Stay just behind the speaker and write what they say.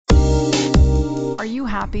Are you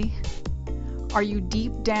happy? Are you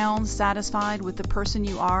deep down satisfied with the person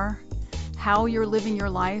you are, how you're living your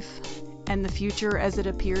life, and the future as it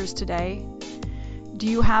appears today? Do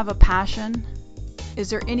you have a passion?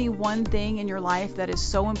 Is there any one thing in your life that is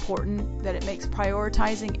so important that it makes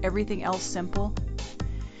prioritizing everything else simple?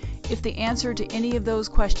 If the answer to any of those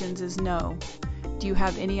questions is no, do you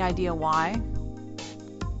have any idea why?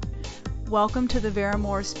 Welcome to the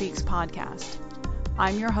Veramore Speaks podcast.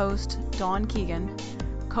 I'm your host, Dawn Keegan,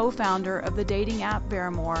 co-founder of the dating app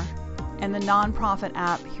Veramore and the nonprofit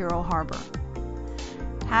app Hero Harbor.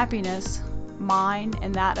 Happiness, mine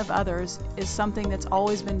and that of others, is something that's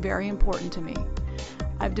always been very important to me.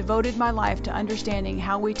 I've devoted my life to understanding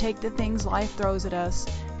how we take the things life throws at us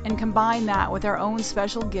and combine that with our own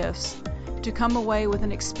special gifts to come away with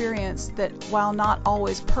an experience that, while not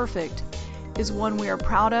always perfect, is one we are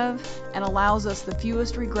proud of and allows us the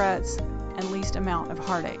fewest regrets and least amount of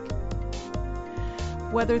heartache.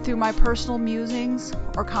 Whether through my personal musings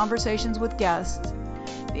or conversations with guests,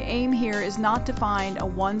 the aim here is not to find a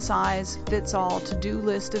one-size-fits-all to-do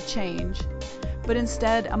list of change, but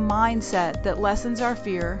instead a mindset that lessens our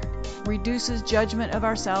fear, reduces judgment of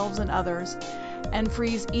ourselves and others, and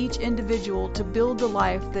frees each individual to build the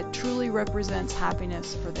life that truly represents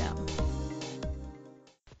happiness for them.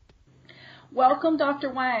 Welcome,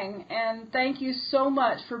 Dr. Wang, and thank you so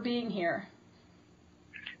much for being here.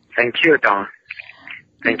 Thank you, Dawn.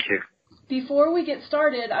 Thank you. Before we get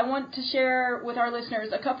started, I want to share with our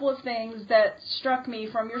listeners a couple of things that struck me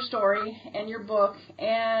from your story and your book,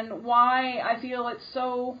 and why I feel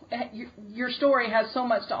your story has so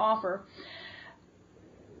much to offer.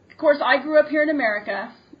 Of course, I grew up here in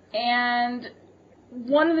America, and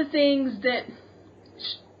one of the things that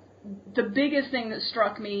the biggest thing that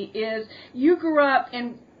struck me is you grew up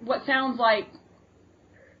in what sounds like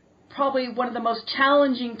probably one of the most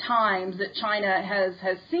challenging times that China has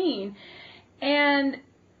seen, and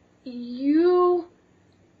you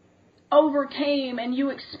overcame and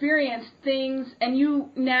you experienced things, and you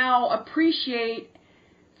now appreciate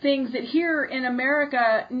things that here in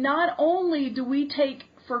America not only do we take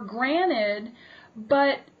for granted,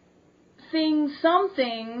 but some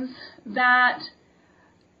things that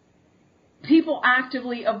people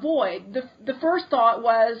actively avoid. The first thought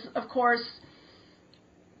was, of course,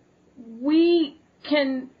 we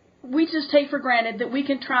just take for granted that we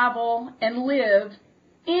can travel and live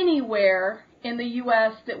anywhere in the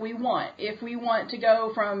U.S. that we want. If we want to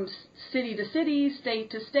go from city to city, state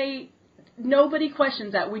to state, nobody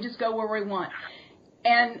questions that. We just go where we want.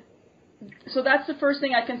 And so that's the first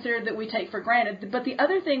thing I considered that we take for granted. But the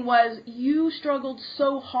other thing was you struggled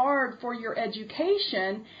so hard for your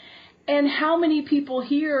education. And how many people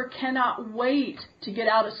here cannot wait to get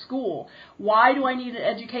out of school? Why do I need an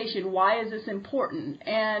education? Why is this important?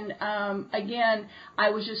 And again, I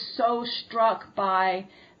was just so struck by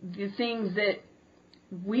the things that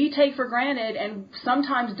we take for granted and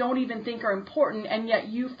sometimes don't even think are important, and yet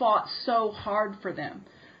you fought so hard for them.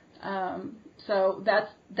 So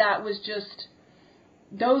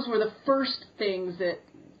those were the first things that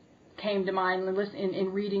came to mind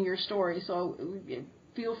in reading your story. So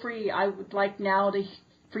feel free. I would like now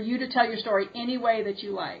for you to tell your story any way that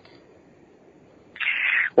you like.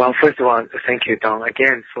 Well, first of all, thank you, Dawn,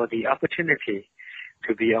 again for the opportunity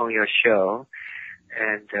to be on your show.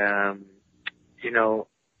 And,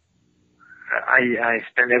 I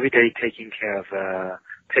spend every day taking care of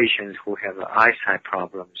patients who have eyesight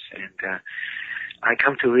problems. And I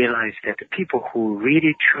come to realize that the people who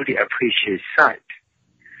really, truly appreciate sight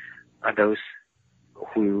are those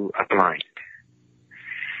who are blind.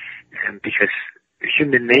 And because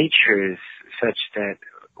human nature is such that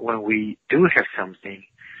when we do have something,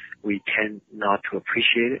 we tend not to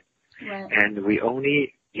appreciate it. Right. And we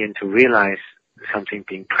only begin to realize something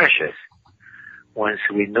being precious once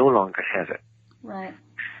we no longer have it. Right.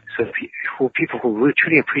 So people who really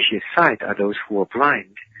truly appreciate sight are those who are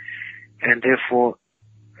blind. And therefore,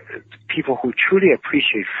 people who truly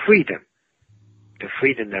appreciate freedom, the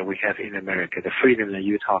freedom that we have in America, the freedom that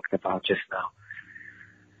you talked about just now,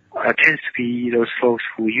 tends to be those folks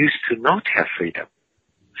who used to not have freedom,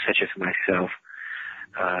 such as myself,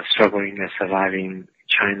 struggling and surviving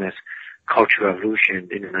China's Cultural Revolution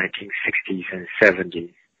in the 1960s and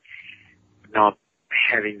 70s, not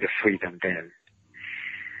having the freedom then.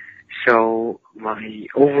 So my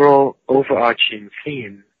overarching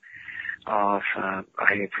theme of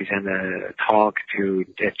I present a talk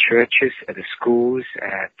at churches, at the schools,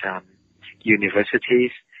 at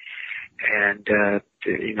universities, and to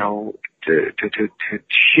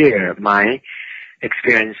share my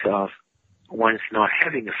experience of once not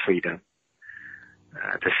having the freedom,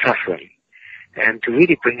 the suffering, and to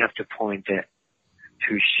really bring up the point that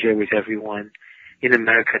to share with everyone in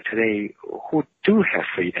America today who do have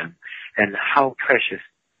freedom and how precious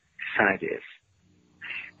sight is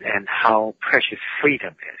and how precious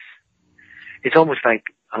freedom is. It's almost like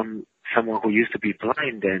someone who used to be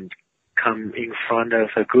blind and come in front of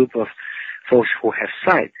a group of folks who have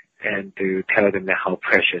sight and to tell them that how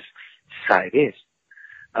precious sight is.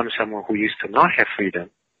 I'm someone who used to not have freedom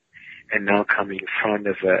and now come in front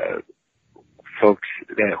of folks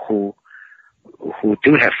that who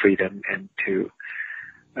do have freedom and to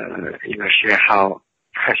share how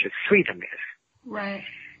precious freedom is. Right.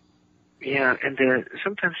 Yeah, and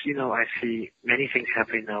sometimes I see many things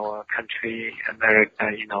happen in our country,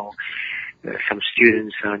 America. Some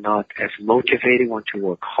students are not as motivated, want to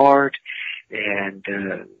work hard, and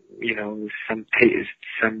some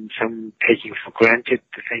taking for granted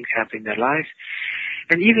the things happen in their lives,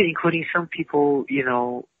 and even including some people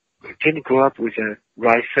didn't grow up with the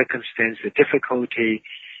right circumstance, the difficulty,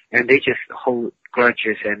 and they just hold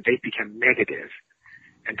grudges and they become negative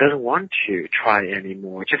and doesn't want to try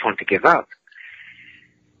anymore, just want to give up.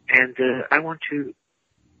 And I want to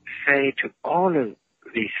say to all of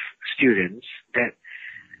these students that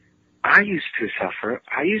I used to suffer.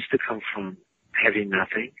 I used to come from having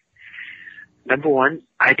nothing. Number one,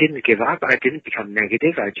 I didn't give up. I didn't become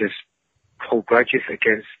negative. I just hold grudges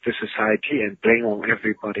against the society and blame on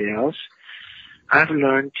everybody else. I've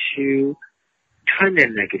learned to turn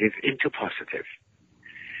that negative into positive.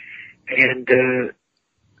 And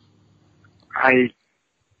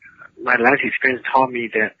my life experience taught me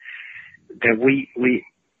that we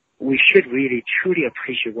should really truly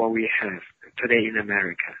appreciate what we have today in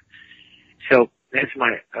America. So that's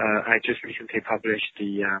I just recently published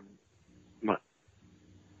the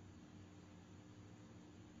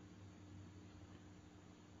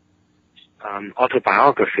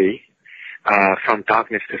autobiography, From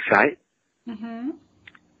Darkness to Sight. Mm-hmm.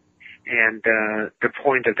 And the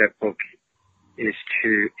point of that book is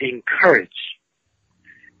to encourage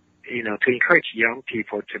young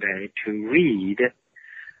people today to read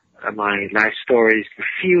my life stories, to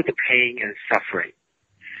feel the pain and suffering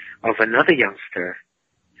of another youngster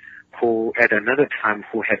who at another time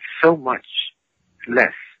who had so much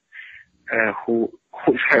less, who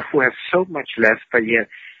have so much less but yet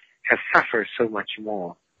have suffered so much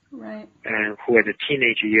more. Right. And who at the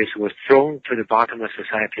teenage years was thrown to the bottom of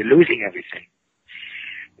society, losing everything.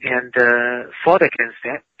 And fought against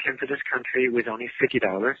that, came to this country with only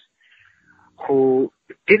 $50, who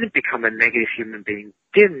didn't become a negative human being,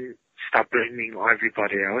 didn't stop blaming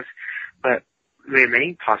everybody else, but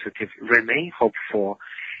remain positive, remain hopeful,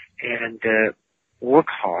 and work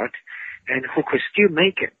hard, and who could still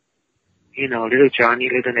make it. Little Johnny,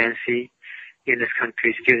 little Nancy in this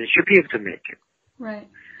country should be able to make it. Right.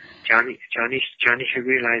 Johnny should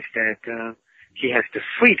realize that he has the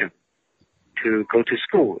freedom to go to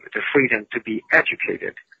school, the freedom to be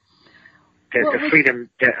educated, the freedom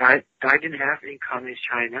that I didn't have in communist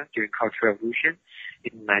China during Cultural Revolution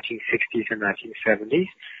in the 1960s and 1970s,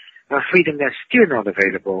 a freedom that's still not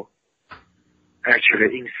available,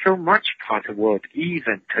 actually, in so much part of the world,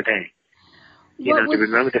 even today. To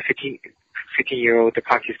remember the 15-year-old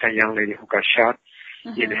Pakistan young lady who got shot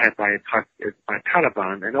in the head by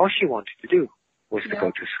Taliban, and all she wanted to do was to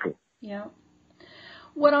go to school. Yeah.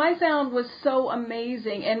 What I found was so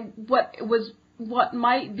amazing, and what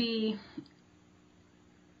might be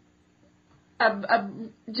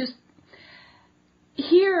just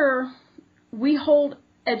here we hold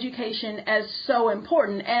education as so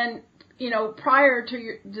important, and prior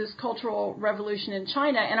to this Cultural Revolution in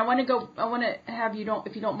China, and I want to have you,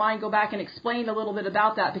 if you don't mind, go back and explain a little bit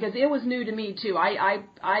about that, because it was new to me too. I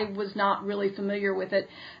was not really familiar with it,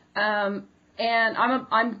 and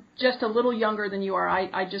I'm just a little younger than you are.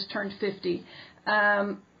 I just turned 50,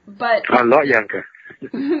 but a lot younger.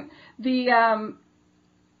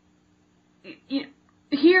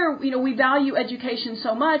 Here, we value education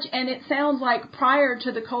so much, and it sounds like prior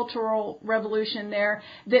to the Cultural Revolution there,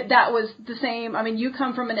 that was the same. I mean, you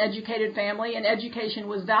come from an educated family, and education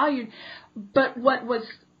was valued. But what was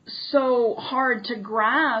so hard to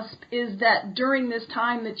grasp is that during this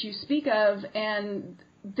time that you speak of, and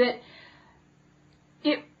that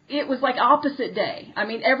it was like opposite day. I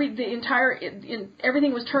mean, everything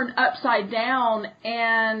was turned upside down,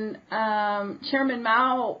 and Chairman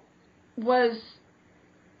Mao was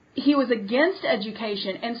against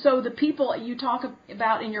education. And so the people you talk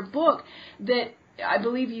about in your book that I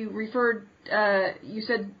believe you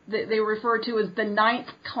said that they were referred to as the ninth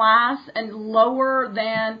class and lower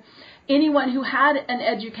than, anyone who had an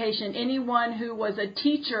education, anyone who was a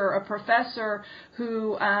teacher, a professor,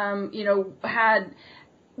 who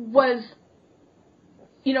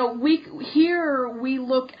we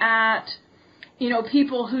look at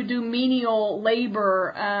people who do menial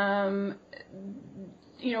labor,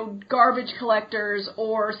 garbage collectors,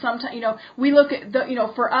 or sometimes we look at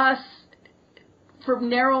for us, for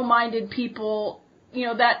narrow-minded people,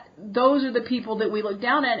 that those are the people that we look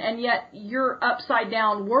down at, and yet your upside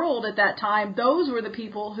down world at that time, those were the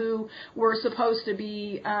people who were supposed to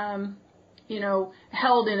be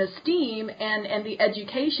held in esteem, and the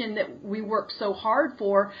education that we worked so hard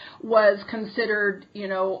for was considered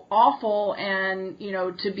awful, and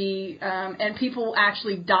to be and people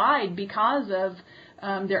actually died because of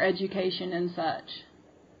their education and such.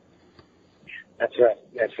 That's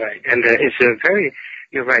right. And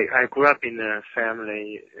you're right. I grew up in a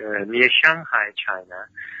family near Shanghai, China,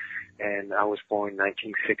 and I was born in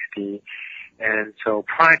 1960. And so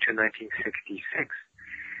prior to 1966,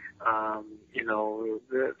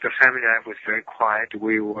 the family life was very quiet.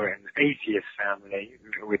 We were an atheist family.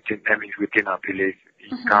 That means we did not believe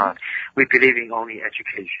in God. We believe in only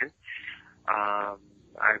education.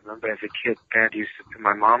 I remember as a kid,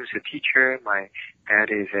 my mom's a teacher, my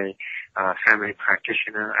dad is a family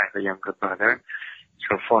practitioner. I have a younger brother,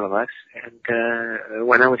 so 4 of us. And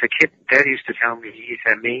when I was a kid, Dad used to tell me, he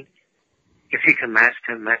said, "Ming, if you can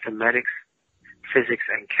master mathematics, physics,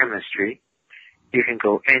 and chemistry, you can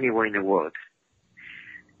go anywhere in the world."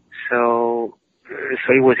 So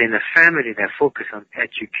it was in a family that focused on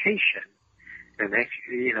education, and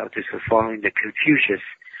this was following the Confucius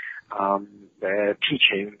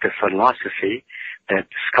teaching, the philosophy that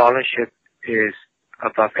scholarship is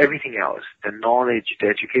above everything else. The knowledge, the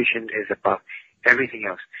education is above everything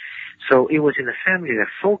else. So it was in a family that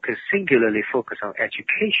singularly focused on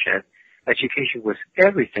education. Education was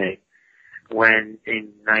everything. When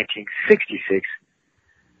in 1966,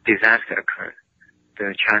 disaster occurred,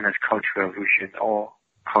 the China's Cultural Revolution or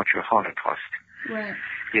Cultural Holocaust. Right.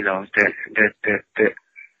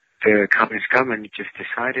 The communist government just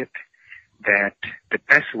decided that the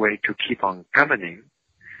best way to keep on governing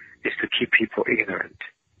is to keep people ignorant.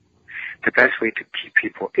 The best way to keep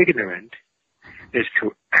people ignorant is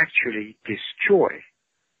to actually destroy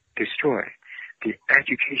the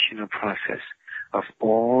educational process of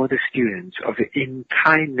all the students of the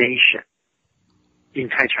entire nation,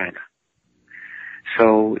 entire China.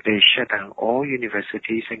 So they shut down all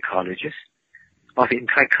universities and colleges of the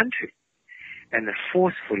entire country, and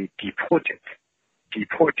forcefully deported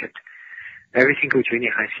every single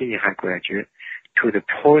junior high, senior high graduate to the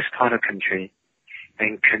poorest part of the country,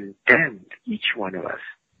 and condemned each one of us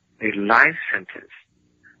a life sentence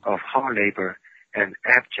of hard labor and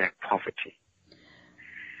abject poverty.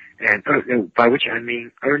 And by which I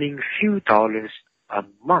mean earning few dollars a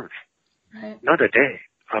month, right. Not a day,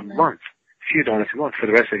 a month, few dollars a month for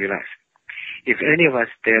the rest of your life. If any of us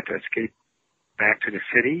dare to escape back to the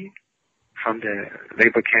city from the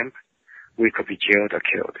labor camp, we could be jailed or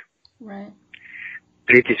killed. Right.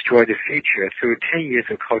 They destroyed the future through 10 years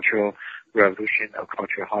of cultural revolution or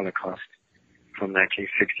cultural holocaust from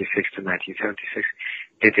 1966 to 1976.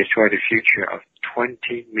 They destroyed the future of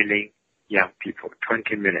 20 million young people,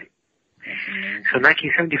 20 million. So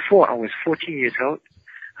 1974, I was 14 years old.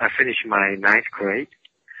 I finished my 9th grade,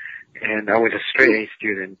 and I was a straight A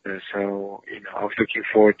student, so I was looking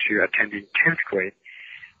forward to attending 10th grade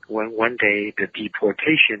when one day the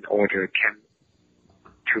deportation order came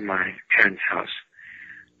to my parents' house.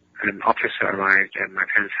 An officer arrived at my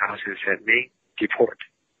parents' house and said, "Me, deport."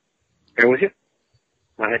 That was it.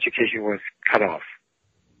 My education was cut off.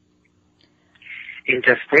 In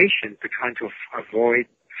desperation to trying to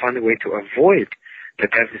find a way to avoid the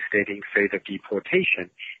devastating fate of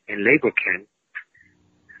deportation in labor camp,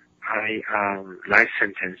 life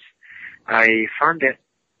sentence, I found that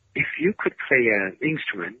if you could play an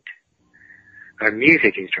instrument, a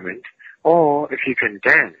music instrument, or if you can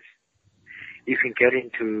dance, you can get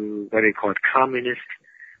into what they call communist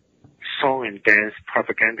song and dance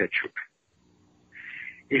propaganda troupe.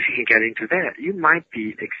 If you can get into that, you might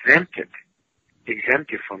be exempted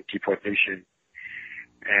from deportation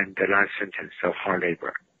and the life sentence of hard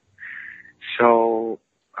labor. So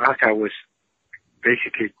after I was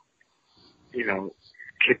basically,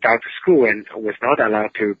 kicked out of school and was not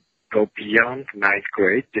allowed to go beyond 9th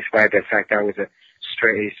grade, despite the fact I was a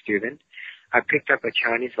straight A student, I picked up a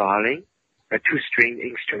Chinese violin, a 2-string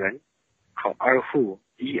instrument called erhu,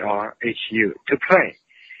 E-R-H-U, to play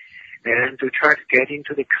and to try to get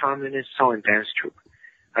into the communist song and dance troupe.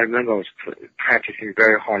 I remember I was practicing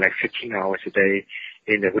very hard, like 15 hours a day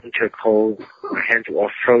in the winter cold. My hands were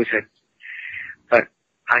all frozen. But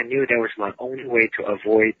I knew that was my only way to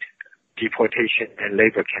avoid deportation and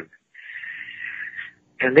labor camp.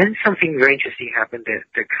 And then something very interesting happened that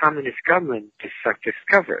the communist government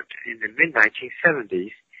discovered in the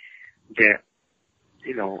mid-1970s that,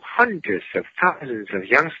 hundreds of thousands of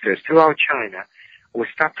youngsters throughout China would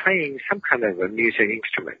start playing some kind of a music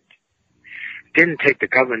instrument. It didn't take the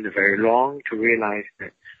government very long to realize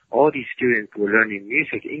that all these students were learning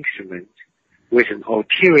music instruments with an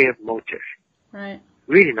ulterior motive. Right.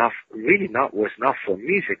 Was not for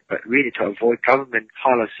music, but really to avoid government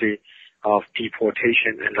policy of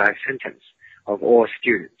deportation and life sentence of all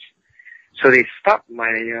students. So they stopped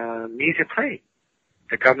my music playing.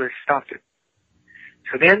 The government stopped it.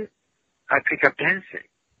 So then I picked up dancing.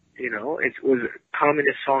 It was a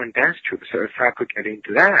communist song and dance troupe. So if I could get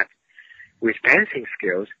into that with dancing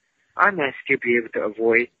skills, I might still be able to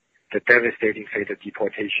avoid the devastating fate of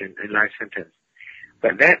deportation and life sentence.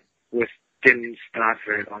 But that didn't start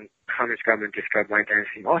very long. Communist government discovered my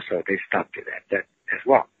dancing also. They stopped it at that as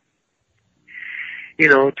well.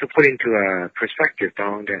 To put into a perspective,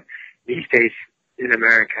 Dong, that these days in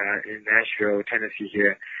America, in Nashville, Tennessee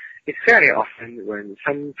here, it's fairly often when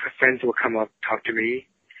some friends will come up, talk to me,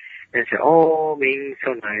 and say, "Oh, Ming,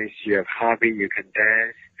 so nice. You have hobby. You can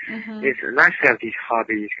dance. Mm-hmm. It's nice to have these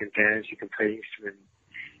hobbies. You can dance. You can play instruments."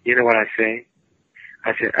 You know what I say?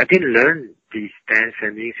 I said, I didn't learn these dance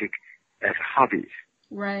and music as hobbies.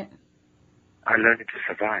 Right. I learned it to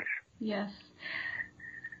survive. Yes.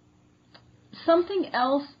 Something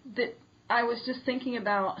else that I was just thinking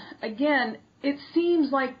about, again, it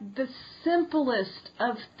seems like the simplest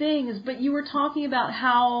of things, but you were talking about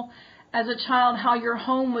how, as a child, how your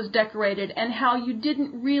home was decorated and how you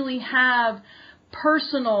didn't really have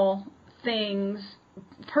personal things,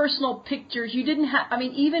 personal pictures. You didn't have,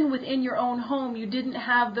 even within your own home, you didn't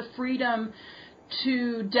have the freedom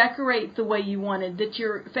to decorate the way you wanted, that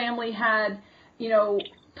your family had,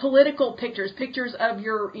 political pictures of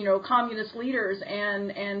your, communist leaders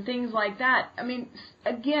and things like that.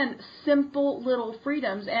 Again, simple little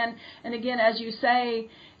freedoms. And again, as you say,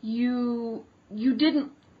 you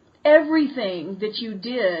didn't, everything that you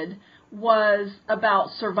did was about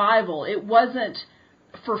survival. It wasn't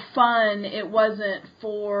for fun. It wasn't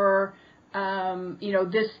for, I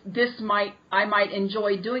might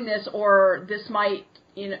enjoy doing this, or this might,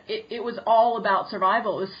 it was all about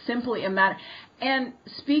survival. It was simply a matter. And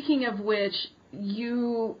speaking of which,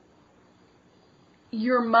 your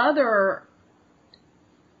mother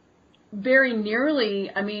very nearly,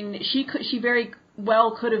 she very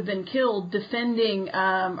well could have been killed defending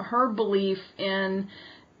her belief in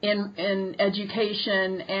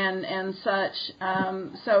education and such.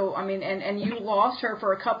 And you lost her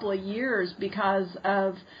for a couple of years because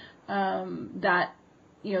of that.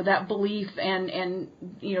 That belief and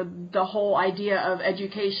the whole idea of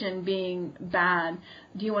education being bad.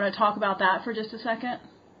 Do you want to talk about that for just a second?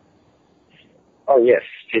 Oh, yes.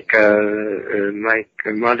 My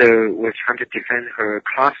mother was trying to defend her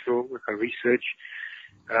classroom, her research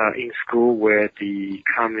in school where the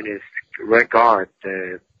communist Red Guard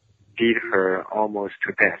beat her almost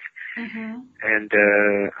to death. Mm-hmm. And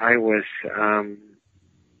I was,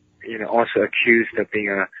 also accused of being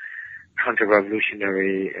a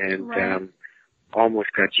counter-revolutionary and right. Almost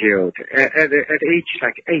got jailed at age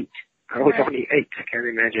like 8. I was right. only 8. I can't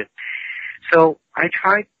imagine. So I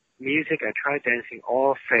tried music. I tried dancing.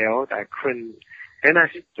 All failed. I couldn't. Then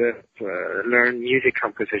I learned music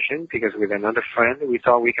composition because with another friend we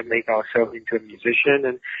thought we could make ourselves into a musician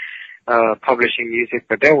and publishing music,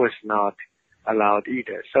 but that was not allowed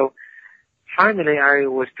either. So finally, I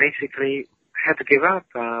was basically had to give up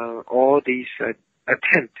all these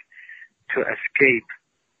attempts to escape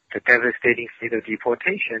the devastating fate of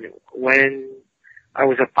deportation. When I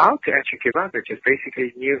was about to actually give up, I just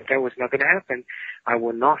basically knew that was not going to happen. I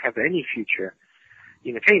would not have any future.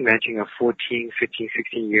 Can you imagine a 14, 15,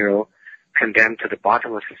 16-year-old condemned to the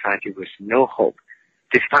bottom of society with no hope,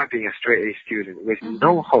 despite being a straight A student, with mm-hmm.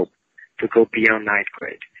 no hope to go beyond 9th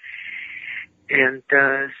grade. And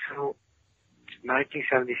so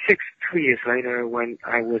 1976, 2 years later, when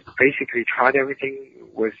I was basically tried everything,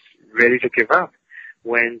 was ready to give up,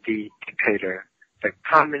 when the dictator, the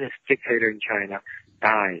communist dictator in China,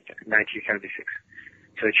 died in 1976.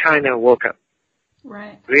 So China woke up,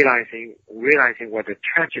 right, realizing what a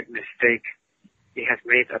tragic mistake it has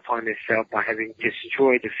made upon itself by having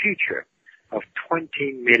destroyed the future of 20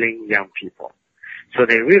 million young people. So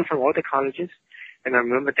they reeled from all the colleges, and I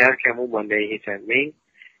remember Dad came home one day, he said, "Ming,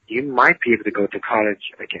 you might be able to go to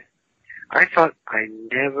college again." I thought I'd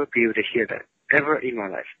never be able to hear that, ever in my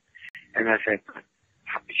life. And I said,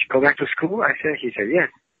 "Go back to school?" He said, "Yes."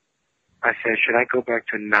 I said, should I go back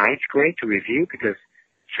to 9th grade to review? Because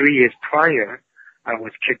 3 years prior, I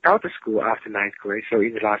was kicked out of school after 9th grade. So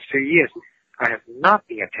in the last 3 years, I have not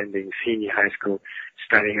been attending senior high school,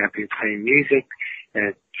 studying. I've been playing music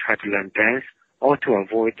and try to learn dance, all to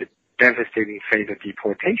avoid the devastating fate of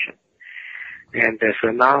deportation. And so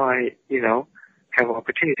now I, have an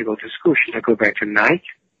opportunity to go to school. Should I go back to 9th?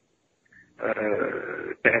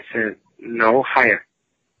 Dad said, no, higher.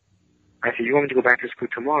 I said, you want me to go back to school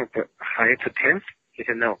tomorrow, but higher to 10th? He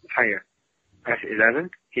said, no, higher. I said,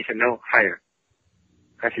 11th? He said, no, higher.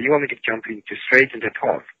 I said, you want me to jump straight into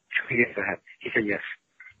 12th? 2 years ahead. He said, yes.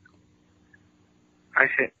 I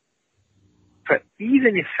said, but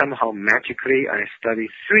even if somehow magically I study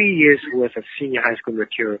 3 years worth of senior high school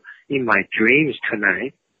material in my dreams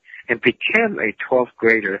tonight and became a 12th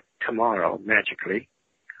grader tomorrow magically,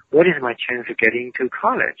 what is my chance of getting to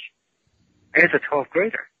college as a 12th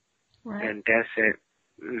grader? Right. And Dad said,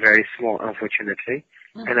 very small, unfortunately.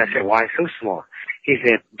 Mm-hmm. And I said, why so small? He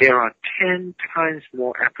said, there are 10 times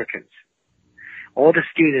more applicants. All the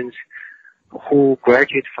students who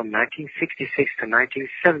graduated from 1966 to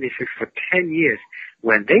 1976 for 10 years,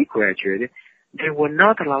 when they graduated, they were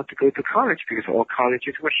not allowed to go to college because all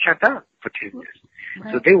colleges were shut down for 10 years.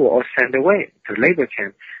 Right. So they were all sent away to labor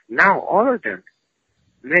camp. Now all of them,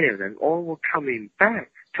 many of them, all were coming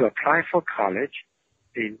back to apply for college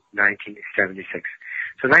in 1976.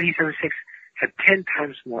 So 1976 had 10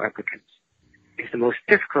 times more applicants. It's the most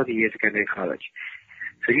difficult year to get into college.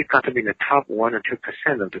 So you've got to be in the top 1 or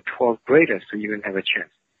 2% of the 12th graders to even have a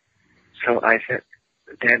chance. So I said,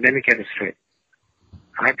 Dad, let me get it straight.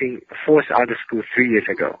 I've been forced out of school 3 years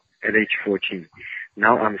ago at age 14.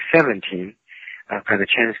 Now I'm 17. I've got a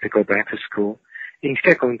chance to go back to school.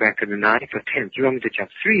 Instead of going back to the 9th or 10th, you want me to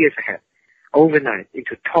jump 3 years ahead, overnight,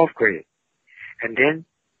 into 12th grade, and then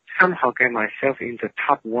somehow get myself into the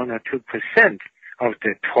top 1 or 2% of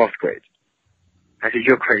the 12th grade. I said,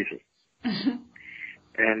 you're crazy.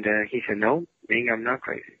 And he said, no, Ming, I'm not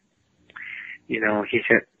crazy. He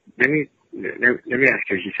said, let me ask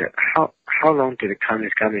you, he said, how long did the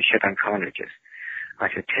communist government shut down colleges? I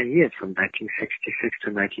said, 10 years, from 1966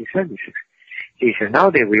 to 1976. He said, now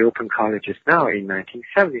they reopen colleges now in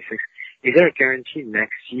 1976. Is there a guarantee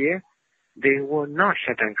next year they will not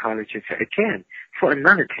shut down colleges again for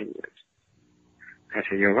another 10 years? I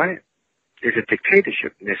said, you're right. It's a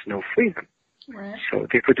dictatorship. There's no freedom. Right. So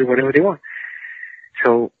they could do whatever they want.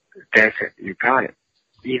 So Dad said, you got it.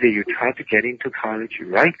 Either you try to get into college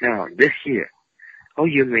right now, this year, or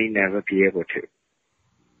you may never be able to.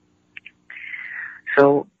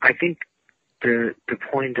 So I think the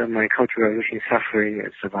point of my Cultural Revolution suffering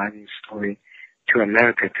and surviving story to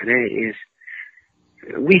America today is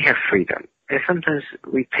we have freedom. And sometimes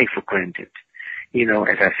we take for granted.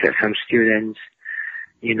 As I said, some students,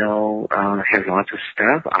 have lots of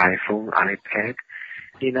stuff, iPhone, iPad,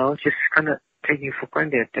 just kind of taking for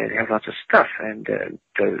granted that they have lots of stuff and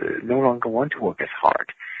no longer want to work as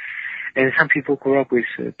hard. And some people grow up with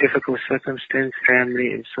difficult circumstances,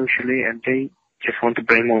 family and socially, and they just want to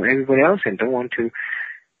blame on everybody else and don't want to,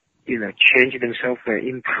 change themselves and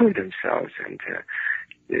improve themselves and,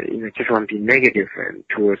 just want to be negative and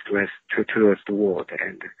towards the world,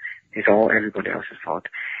 and it's all everybody else's fault.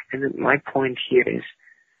 And my point here is,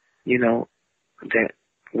 that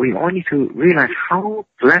we all need to realize how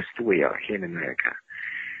blessed we are here in America,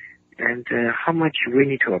 and how much we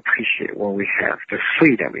need to appreciate what we have, the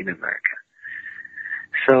freedom in America.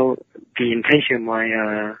 So the intention of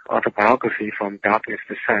my autobiography, From Darkness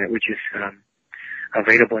to Sight, which is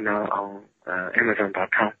available now on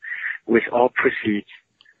Amazon.com, with all proceeds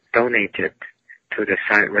donated to the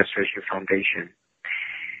Sight Restoration Foundation.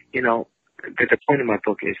 The point of my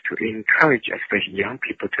book is to encourage, especially young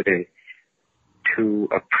people today, to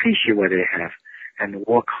appreciate what they have and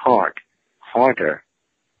work harder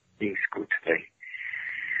in school today.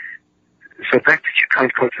 So back to Chicano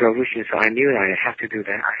Cultural Revolution, so I knew that I have to do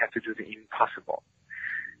that. I have to do the impossible.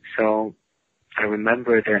 So I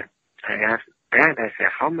remember that I asked Dad, I said,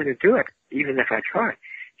 how am I going to do it, even if I try?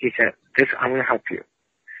 He said, I'm going to help you.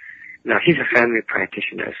 Now, he's a family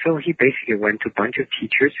practitioner, so he basically went to a bunch of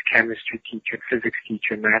teachers, chemistry teacher, physics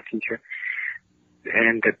teacher, math teacher,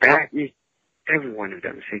 and every one of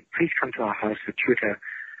them said, please come to our house to tutor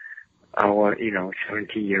our,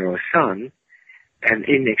 17-year-old son, and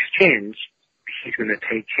in exchange, he's going to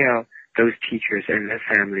take care of those teachers and their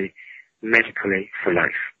family medically for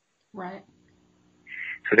life. Right.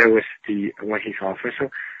 So that was what he's offered. So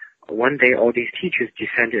one day, all these teachers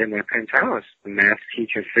descended in my parents' house. The math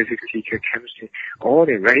teacher, physics teacher, chemistry, all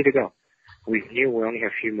they're ready to go. We knew we only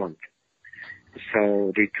have a few months.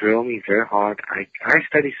 So they drill me very hard. I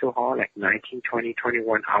study so hard, like 19, 20,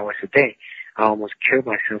 21 hours a day. I almost killed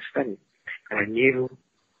myself studying. And I knew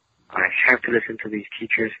I have to listen to these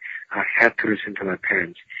teachers. I have to listen to my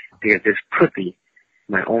parents, because this could be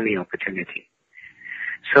my only opportunity.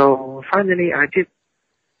 So finally I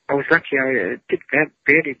was lucky. I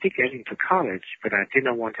barely did get into college, but I did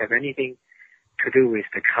not want to have anything to do with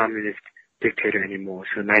the communist dictator anymore.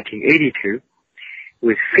 So in 1982,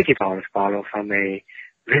 with $50 borrowed from a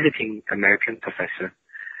visiting American professor,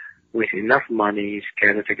 with enough money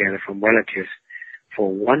gathered together from relatives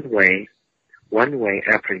for one-way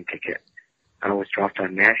airplane ticket, I was dropped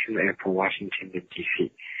on National Airport, Washington,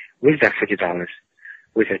 D.C. with that $50,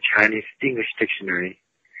 with a Chinese English dictionary,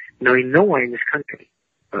 knowing no one in this country,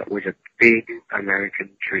 but with a big American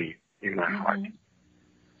dream in my heart.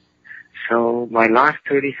 So my last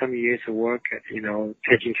 30-some years of work,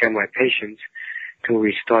 taking care of my patients to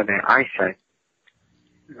restore their eyesight,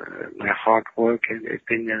 my hard work has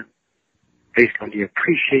been based on the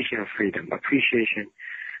appreciation of freedom, appreciation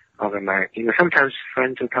of America. Sometimes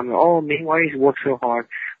friends will come, Ming, why you work so hard?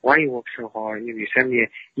 Why you work so hard? You send me an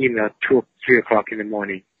email at 2 or 3 o'clock in the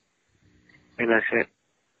morning. And I said,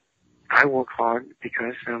 I work hard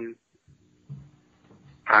because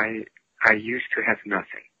I used to have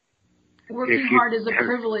nothing. Working hard is a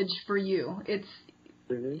privilege for you. It's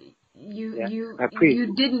you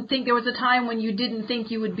didn't think there was a time when you didn't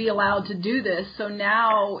think you would be allowed to do this. So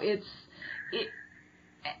now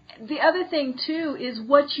the other thing too is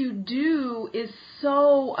what you do is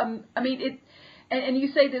so and you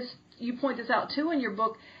say this, you point this out too in your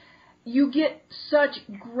book. You get such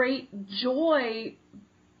great joy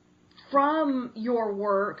from your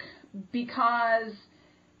work because,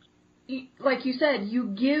 like you said, you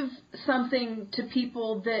give something to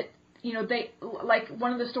people that, they, like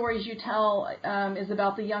one of the stories you tell is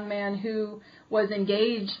about the young man who was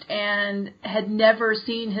engaged and had never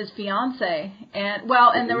seen his fiance. And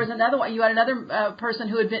there was another one. You had another person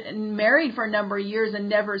who had been married for a number of years and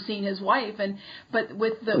never seen his wife. But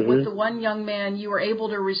with the one young man, you were able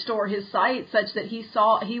to restore his sight such that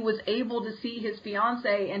he was able to see his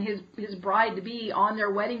fiance and his bride to be on their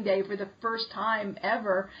wedding day for the first time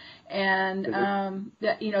ever. And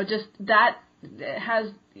just that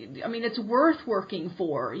has, it's worth working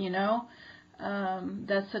for.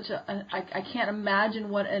 That's such I can't imagine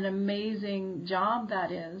what an amazing job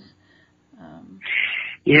that is.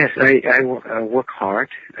 Yes, I work hard,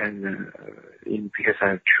 and because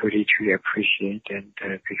I truly appreciate, and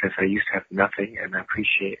because I used to have nothing, and I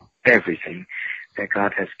appreciate everything that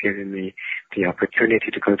God has given me, the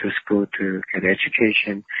opportunity to go to school to get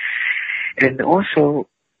education, and also,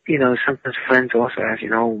 sometimes friends also ask,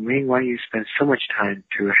 Ming, why you spend so much time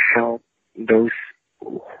to help those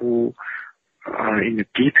who are in the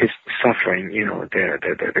deepest suffering,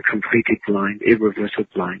 they're completely blind, irreversible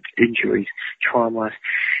blind, injuries, traumas,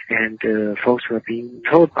 and folks who are being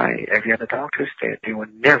told by every other doctor that they will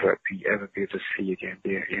never ever be able to see again.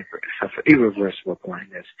 They suffer irreversible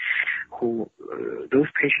blindness. Those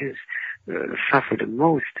patients suffer the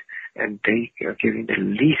most, and they are giving the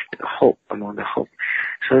least hope among the hope.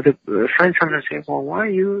 So the friends sometimes say, well, why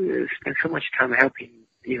you spend so much time helping,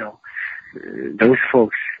 those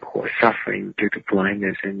folks who are suffering due to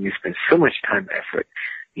blindness, and you spend so much time, effort,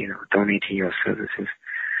 donating your services.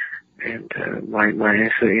 And my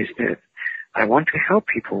answer is that I want to help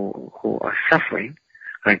people who are suffering,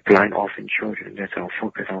 like blind orphan children. That's our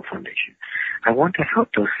focus, our foundation. I want to help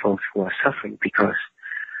those folks who are suffering because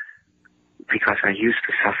I used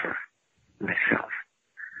to suffer myself.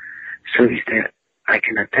 So is that I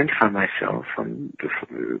can identify myself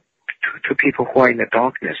to people who are in the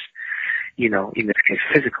darkness, in this case,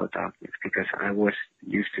 physical darkness, because I was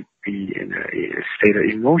used to be in a state of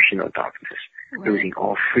emotional darkness, losing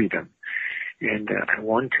all freedom. And I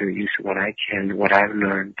want to use what I can, what I've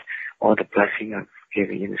learned, all the blessing I've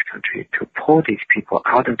given in this country, to pull these people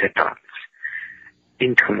out of the darkness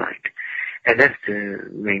into light. And that's the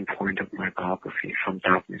main point of my biography, From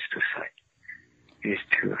Darkness to Sight, is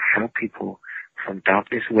to help people from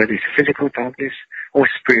darkness, whether it's physical darkness or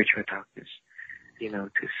spiritual darkness,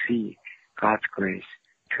 to see God's grace,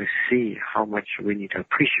 to see how much we need to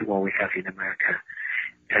appreciate what we have in America,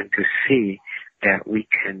 and to see that we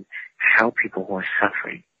can help people who are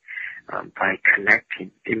suffering by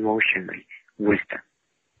connecting emotionally with them.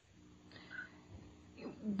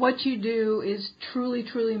 What you do is truly,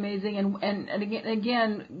 truly amazing, and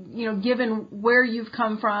again, given where you've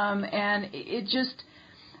come from, and it just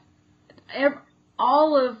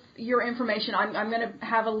all of your information. I'm going to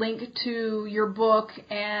have a link to your book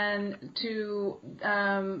and to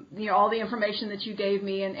all the information that you gave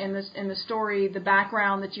me and the story, the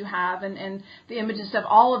background that you have, and the image and stuff.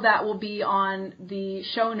 All of that will be on the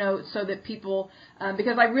show notes so that people,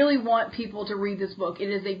 because I really want people to read this book.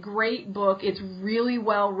 It is a great book. It's really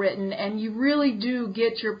well written, and you really do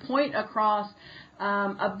get your point across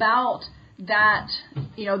about that,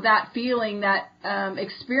 that feeling, that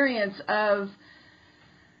experience of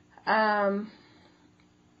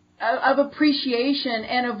appreciation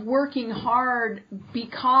and of working hard,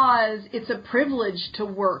 because it's a privilege to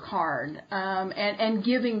work hard, and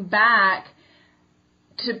giving back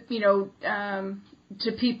to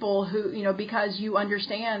to people who because you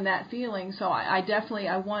understand that feeling. So I definitely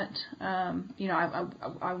want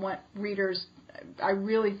I want readers. I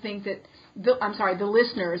really think that the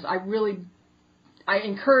listeners. I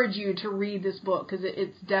encourage you to read this book because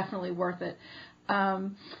it's definitely worth it.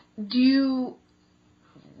 Do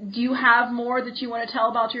you have more that you want to tell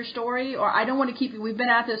about your story? Or I don't want to keep you. We've been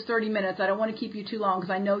at this 30 minutes. I don't want to keep you too long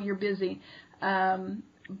because I know you're busy.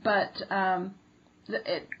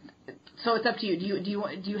 So it's up to you. Do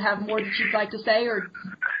you have more that you'd like to say? Or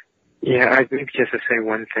yeah, I think just to say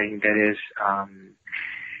one thing, that is,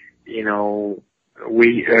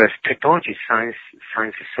 we technology science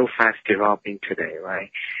is so fast developing today,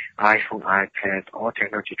 right? iPhone, iPad, all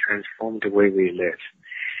technology transform the way we live.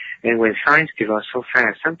 And when science develops so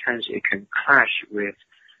fast, sometimes it can clash with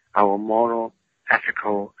our moral,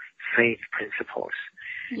 ethical, faith principles.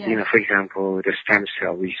 yes. For example, the stem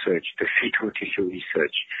cell research, the fetal tissue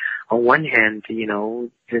research. On one hand,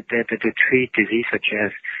 the treat disease such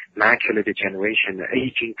as macular degeneration, the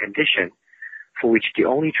aging condition, for which the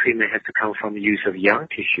only treatment has to come from the use of young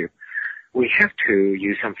tissue. We have to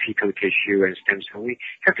use some fetal tissue and stem cell. We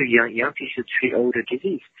have to use young tissue to treat older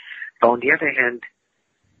disease. But on the other hand,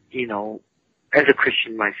 as a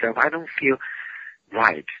Christian myself, I don't feel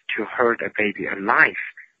right to hurt a baby alive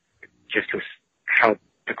just to help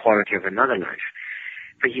the quality of another life.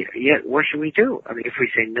 But yet, what should we do? I mean, if we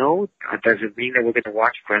say no, does it mean that we're going to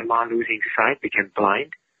watch grandma losing sight, become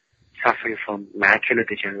blind, suffering from macular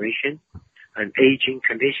degeneration, an aging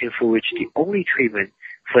condition for which the only treatment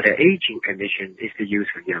for the aging condition is the use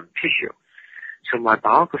of young tissue? So my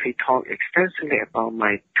biography talked extensively about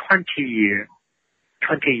my 20-year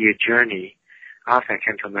journey after I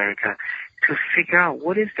came to America to figure out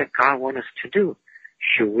what is that God wants us to do.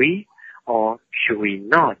 Should we or should we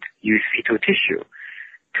not use fetal tissue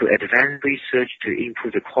to advance research to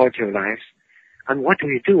improve the quality of lives? And what do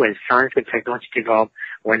we do when science and technology develop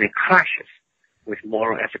when it clashes with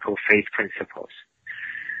moral, ethical, faith principles?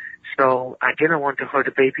 So I didn't want to hurt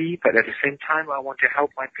the baby, but at the same time, I want to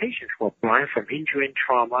help my patients who are blind from injury and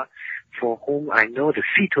trauma, for whom I know the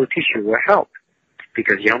fetal tissue will help,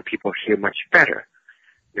 because young people hear much better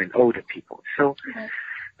than older people. So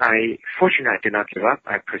fortunately, I did not give up.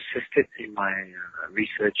 I persisted in my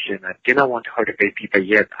research, and I did not want to hurt the baby, but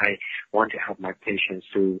yet I want to help my patients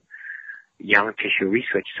through young tissue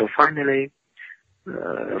research. So finally,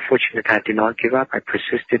 fortunately, I did not give up. I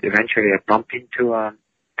persisted. Eventually, I bumped into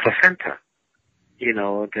placenta,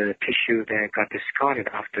 the tissue that got discarded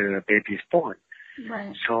after the baby is born.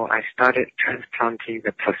 Right. So I started transplanting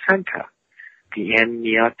the placenta, the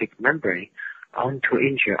amniotic membrane, onto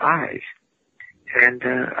injured eyes. And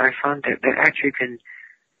I found that actually can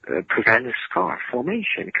prevent the scar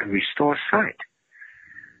formation. It can restore sight.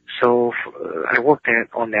 So I worked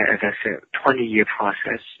on that, as I said, 20-year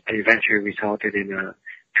process, and eventually resulted in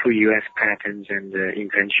 2 U.S. patents and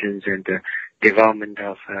inventions and the development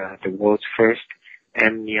of the world's first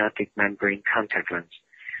amniotic membrane contact lens.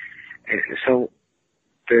 So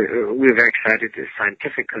we were very excited to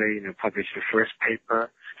scientifically publish the first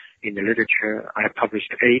paper in the literature. I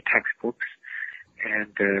published 8 textbooks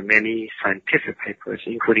and many scientific papers,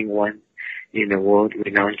 including one in the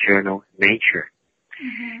world-renowned journal, Nature.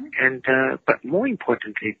 Mm-hmm. And but more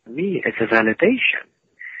importantly to me, it's a validation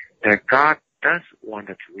that God does want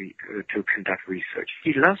us to conduct research.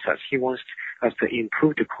 He loves us. He wants us to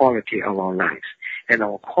improve the quality of our lives. And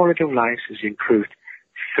our quality of lives is improved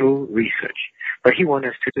through research. But He wants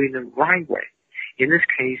us to do it in the right way. In this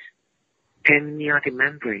case, amniotic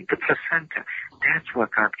membrane, the placenta, that's what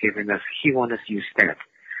God given us. He wants us to use that.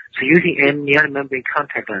 So using amniotic membrane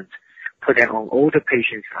contact lens, put that on older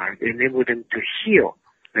patients' eyes, enable them to heal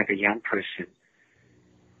like a young person.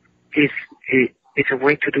 It's a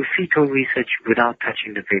way to do fetal research without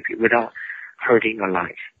touching the baby, without hurting a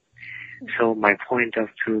life. So my point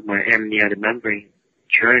to my amniotic membrane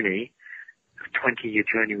journey, 20-year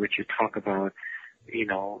journey, which you talk about,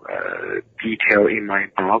 detail in my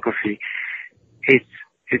biography,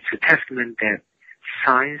 it's a testament that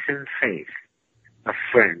science and faith are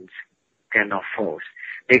friends. They're not foes.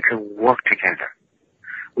 They can work together.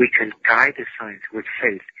 We can guide the science with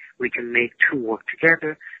faith. We can make two work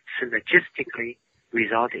together synergistically,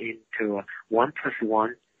 result into 1 +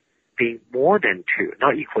 1 being more than 2,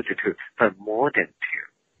 not equal to 2, but more than 2.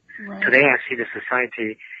 Right. Today I see the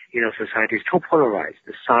society, society is too polarized.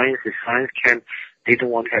 The science camp, they don't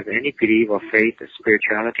want to have any belief or faith or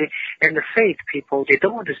spirituality. And the faith people, they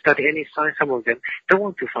don't want to study any science. Some of them don't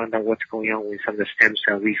want to find out what's going on with some of the stem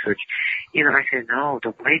cell research. I say, no,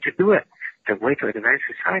 the way to do it, the way to advance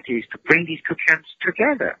society is to bring these two camps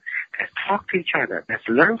together. Let's talk to each other. Let's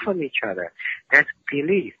learn from each other. Let's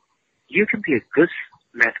believe. You can be a good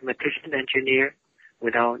mathematician, engineer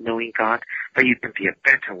without knowing God, but you can be a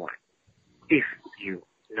better one if you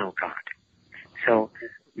know God. So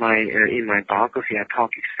in my biography, I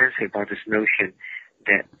talk extensively about this notion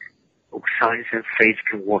that science and faith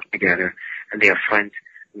can work together and they are friends,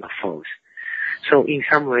 not foes. So in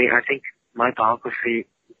summary, I think my biography,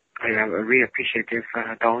 I am really appreciative,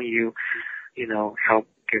 Don, you help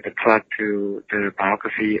give the plug to the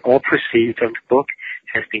biography. All proceeds of the book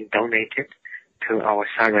has been donated to our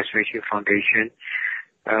Site Restoration Foundation,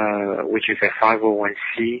 which is a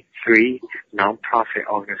 501c3 nonprofit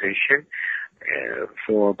organization.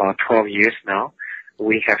 For about 12 years now,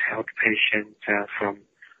 we have helped patients from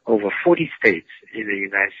over 40 states in the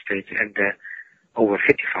United States and over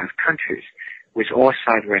 55 countries, with all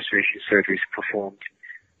site restoration surgeries performed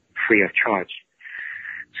free of charge.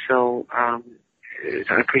 So I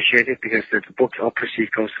appreciate it because the book, all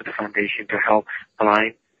proceeds goes to the foundation to help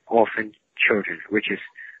blind, orphan children, which is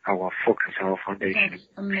our focus, our foundation. That's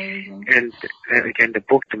amazing. And again, the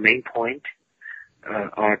book, the main point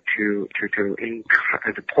are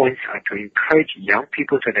the points are to encourage young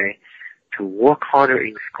people today to work harder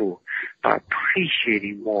in school by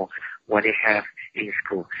appreciating more what they have in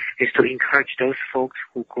school. Is to encourage those folks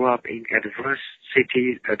who grew up in adverse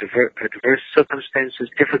cities, adverse circumstances,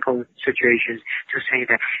 difficult situations, to say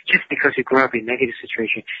that just because you grew up in negative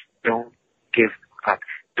situation, don't give up.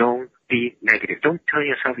 Don't be negative. Don't turn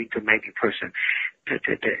yourself into a negative person.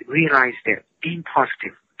 Realize that being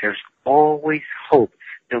positive, there's always hope,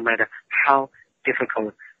 no matter how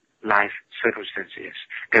difficult life circumstances is.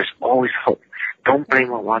 There's always hope. Don't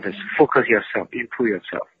blame on others. Focus yourself. Improve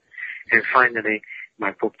yourself. And finally,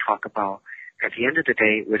 my book talk about, at the end of the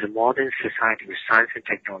day, with a modern society, with science and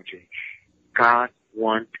technology, God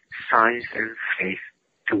wants science and faith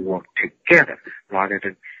to work together rather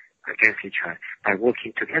than against each other. By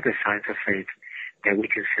working together, science and faith, that we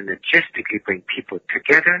can synergistically bring people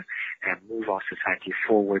together and move our society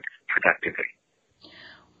forward productively.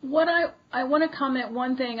 What I want to comment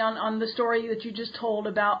one thing on the story that you just told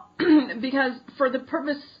about, because for the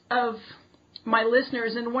purpose of my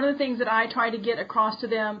listeners, and one of the things that I try to get across to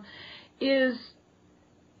them is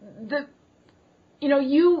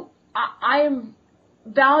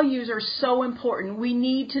values are so important. We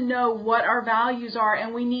need to know what our values are,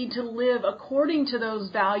 and we need to live according to those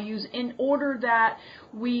values in order that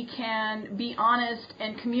we can be honest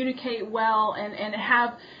and communicate well and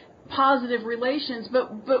have positive relations.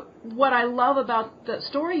 But what I love about the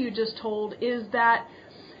story you just told is that,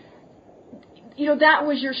 that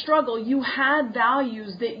was your struggle. You had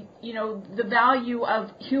values that, the value of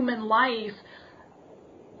human life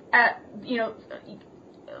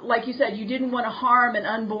like you said, you didn't want to harm an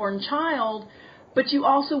unborn child, but you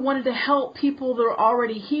also wanted to help people that are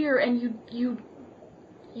already here, and you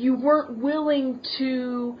weren't willing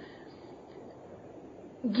to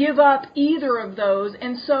give up either of those.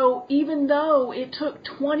 And so even though it took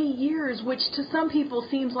 20 years, which to some people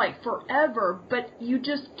seems like forever, but you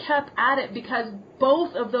just kept at it because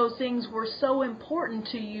both of those things were so important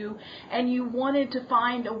to you, and you wanted to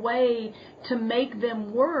find a way to make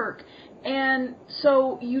them work. And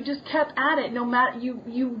so you just kept at it. No matter,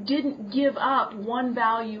 you didn't give up one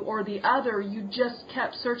value or the other. You just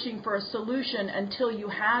kept searching for a solution until you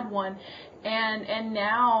had one. And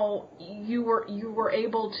now you were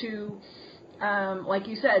able to, like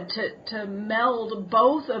you said, to meld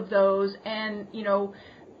both of those and,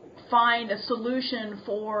 find a solution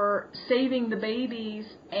for saving the babies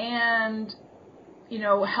and,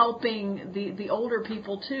 helping the older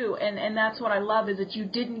people too. And that's what I love, is that you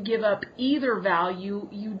didn't give up either value.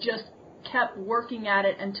 You just kept working at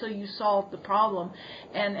it until you solved the problem.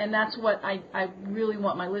 And that's what I really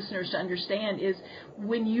want my listeners to understand, is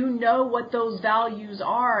when you know what those values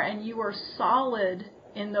are and you are solid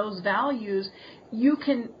in those values,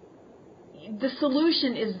 the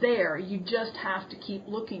solution is there. You just have to keep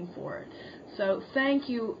looking for it. So thank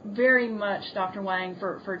you very much, Dr. Wang,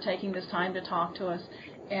 for taking this time to talk to us,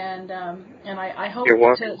 and I hope You're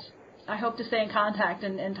welcome. I hope to stay in contact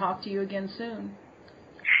and talk to you again soon.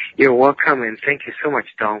 You're welcome, and thank you so much,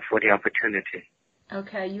 Dawn, for the opportunity.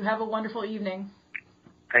 Okay, you have a wonderful evening.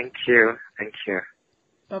 Thank you. Thank you.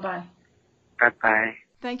 Bye-bye. Bye-bye.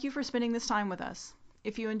 Thank you for spending this time with us.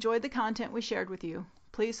 If you enjoyed the content we shared with you,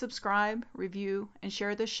 please subscribe, review, and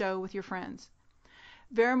share this show with your friends.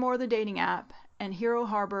 Veramore, the dating app, and Hero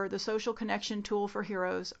Harbor, the social connection tool for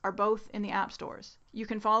heroes, are both in the app stores. You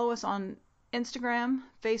can follow us on Instagram,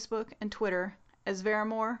 Facebook, and Twitter as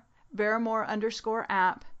Veramore,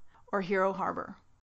 Veramore_app, or Hero Harbor.